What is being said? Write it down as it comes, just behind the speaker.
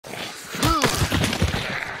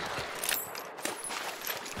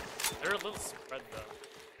spread though.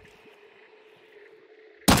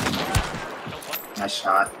 Nice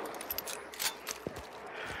shot.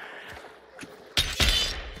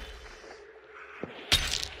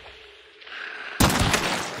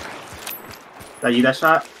 Is that you that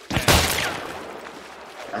shot?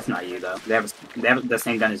 That's not you though. They have the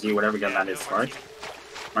same gun as you, whatever gun that is. Spark?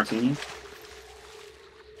 Martini?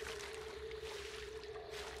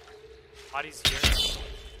 Body's here.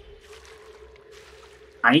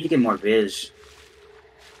 I need to get more Viz.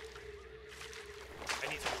 I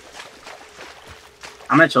need to.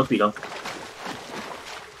 I'm gonna choke beetle.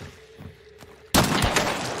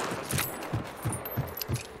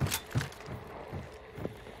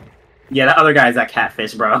 Yeah, that other guy's that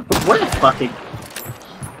catfish, bro. What a fucking...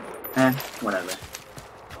 whatever.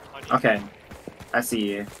 Okay. I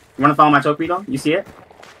see you. You wanna follow my choke beetle? You see it?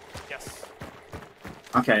 Yes.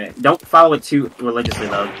 Okay. Don't follow it too religiously,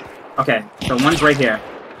 though. Okay. So one's right here.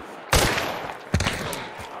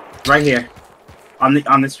 Right here.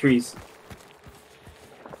 On this trees.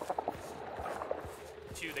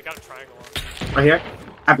 Two, they got a triangle on. Right here.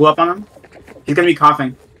 I blew up on him. He's gonna be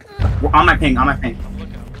coughing. On my ping, on my ping. I'm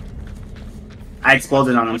looking. I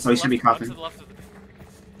exploded on him, so he should be coughing. To the left of the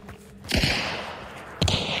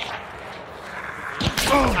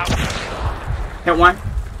Hit one.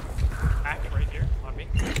 back right here on me.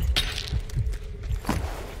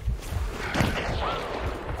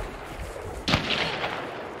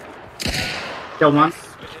 Kill one.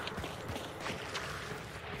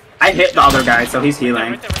 I hit the other guy, so he's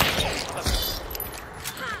healing. Right there.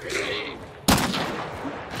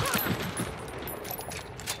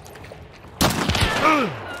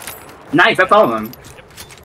 Nice, that's all of them.